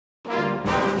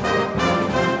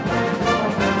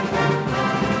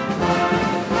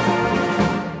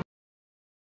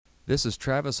This is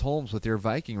Travis Holmes with your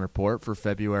Viking Report for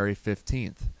February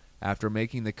 15th. After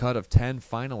making the cut of 10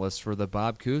 finalists for the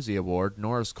Bob Cousy Award,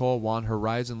 Norris Cole won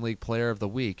Horizon League Player of the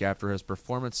Week after his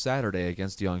performance Saturday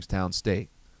against Youngstown State.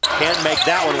 Can't make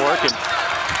that one work, and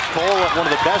Cole, one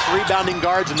of the best rebounding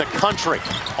guards in the country.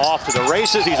 Off to the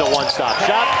races, he's a one-stop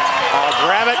shot. I'll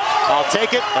grab it, I'll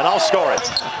take it, and I'll score it.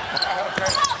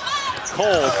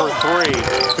 Cole for three,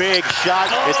 big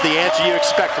shot. It's the answer you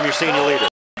expect from your senior leader.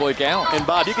 And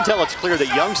Bob, you can tell it's clear that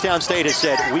Youngstown State has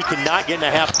said we cannot get in a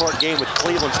half-court game with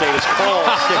Cleveland State as Cole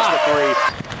sticks the three.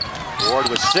 Ward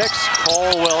with 6,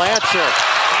 Cole will answer.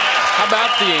 How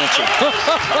about the answer?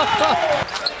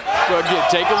 So again,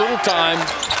 take a little time.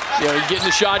 You know, you get in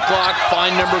the shot clock,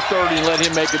 find number 30 and let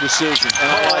him make a decision.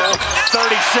 And I like it. 36.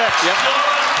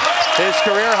 Yep. His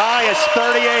career high is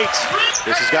 38.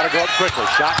 This has got to go up quickly.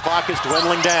 Shot clock is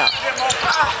dwindling down.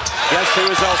 Guess who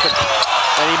is open?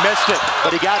 And he missed it,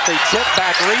 but he got the tip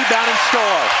back, rebound, and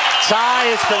score. Tie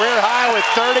his career high with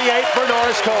 38 for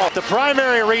Norris Cole. The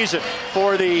primary reason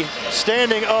for the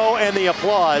standing O and the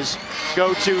applause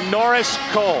go to Norris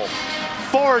Cole.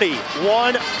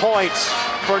 41 points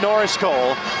for Norris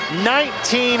Cole,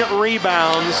 19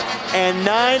 rebounds, and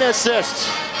 9 assists.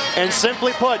 And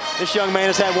simply put, this young man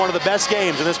has had one of the best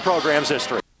games in this program's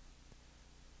history.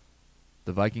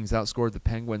 The Vikings outscored the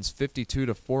Penguins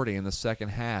 52-40 in the second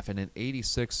half in an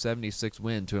 86-76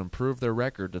 win to improve their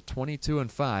record to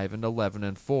 22-5 and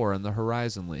 11-4 in the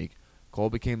Horizon League. Cole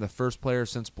became the first player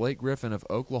since Blake Griffin of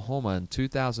Oklahoma in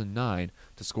 2009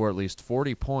 to score at least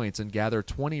 40 points and gather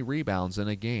 20 rebounds in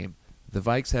a game. The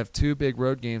Vikes have 2 big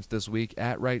road games this week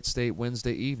at Wright State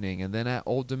Wednesday evening and then at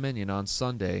Old Dominion on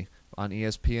Sunday on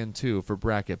ESPN2 for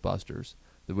Bracket Busters.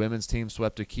 The women's team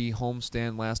swept a key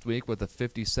homestand last week with a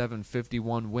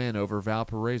 57-51 win over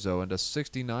Valparaiso and a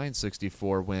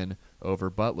 69-64 win over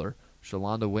Butler.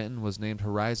 Shalonda Winton was named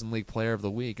Horizon League Player of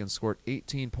the Week and scored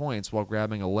 18 points while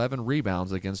grabbing 11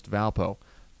 rebounds against Valpo.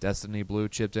 Destiny Blue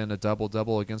chipped in a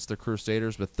double-double against the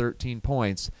Crusaders with 13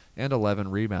 points and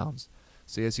 11 rebounds.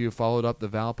 CSU followed up the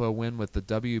Valpo win with the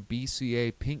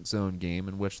WBCA Pink Zone game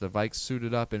in which the Vikes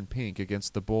suited up in pink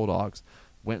against the Bulldogs.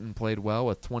 Winton played well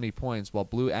with 20 points while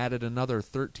Blue added another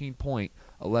 13-point,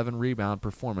 11-rebound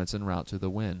performance en route to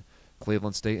the win.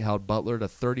 Cleveland State held Butler to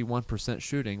 31%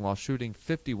 shooting while shooting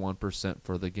 51%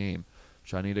 for the game.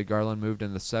 Shanita Garland moved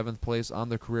into 7th place on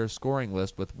the career scoring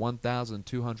list with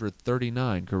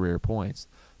 1,239 career points.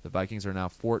 The Vikings are now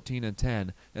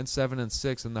 14-10 and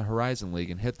 7-6 in the Horizon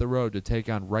League and hit the road to take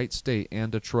on Wright State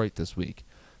and Detroit this week.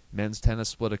 Men's tennis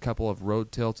split a couple of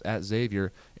road tilts at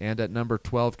Xavier and at number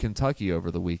 12 Kentucky over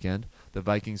the weekend. The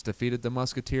Vikings defeated the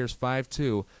Musketeers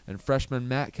 5-2, and freshman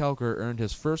Matt Kelker earned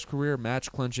his first career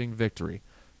match-clinching victory.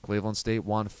 Cleveland State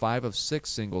won 5 of 6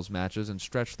 singles matches and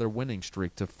stretched their winning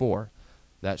streak to 4.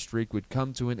 That streak would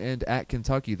come to an end at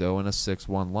Kentucky, though, in a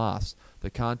 6-1 loss.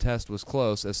 The contest was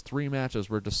close as 3 matches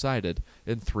were decided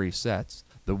in 3 sets.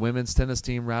 The women's tennis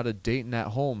team routed Dayton at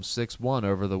home 6-1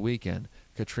 over the weekend.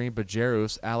 Katrine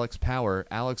Bajerus, Alex Power,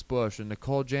 Alex Bush, and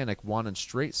Nicole Janik won in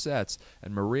straight sets,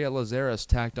 and Maria Lazares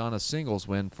tacked on a singles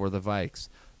win for the Vikes.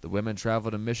 The women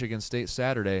traveled to Michigan State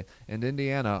Saturday and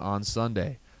Indiana on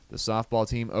Sunday. The softball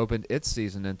team opened its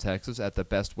season in Texas at the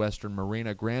Best Western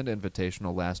Marina Grand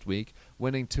Invitational last week,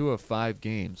 winning 2 of 5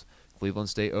 games. Cleveland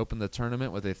State opened the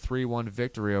tournament with a 3-1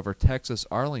 victory over Texas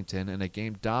Arlington in a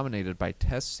game dominated by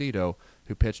Tess Cito,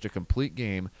 who pitched a complete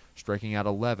game, striking out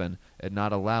 11 and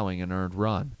not allowing an earned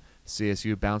run.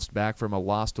 CSU bounced back from a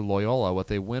loss to Loyola with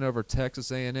a win over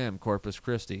Texas A&M Corpus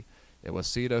Christi. It was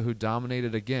Cito who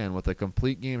dominated again with a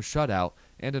complete game shutout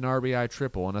and an RBI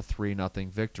triple in a 3-0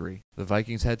 victory. The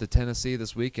Vikings head to Tennessee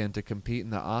this weekend to compete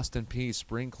in the Austin Peay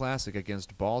Spring Classic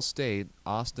against Ball State,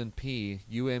 Austin Peay,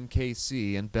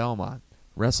 UMKC, and Belmont.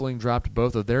 Wrestling dropped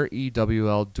both of their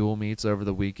EWL dual meets over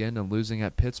the weekend and losing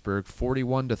at Pittsburgh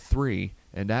 41-3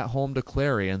 and at home to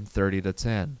Clarion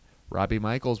 30-10. Robbie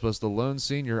Michaels was the lone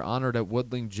senior honored at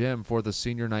Woodling Gym for the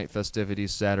senior night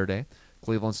festivities Saturday.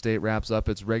 Cleveland State wraps up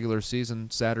its regular season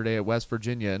Saturday at West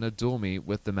Virginia in a dual meet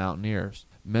with the Mountaineers.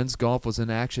 Men's golf was in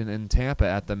action in Tampa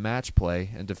at the match play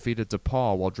and defeated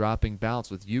DePaul while dropping bouts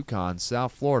with UConn,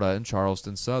 South Florida, and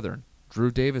Charleston Southern.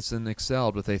 Drew Davison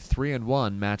excelled with a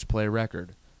 3-1 match play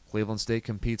record. Cleveland State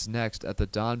competes next at the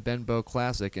Don Benbow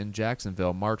Classic in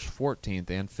Jacksonville March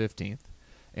 14th and 15th.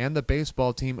 And the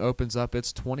baseball team opens up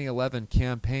its 2011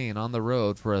 campaign on the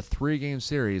road for a 3-game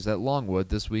series at Longwood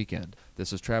this weekend.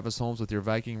 This is Travis Holmes with your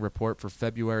Viking Report for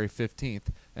February 15th,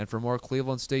 and for more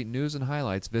Cleveland State news and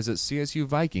highlights, visit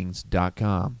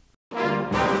CSUVikings.com.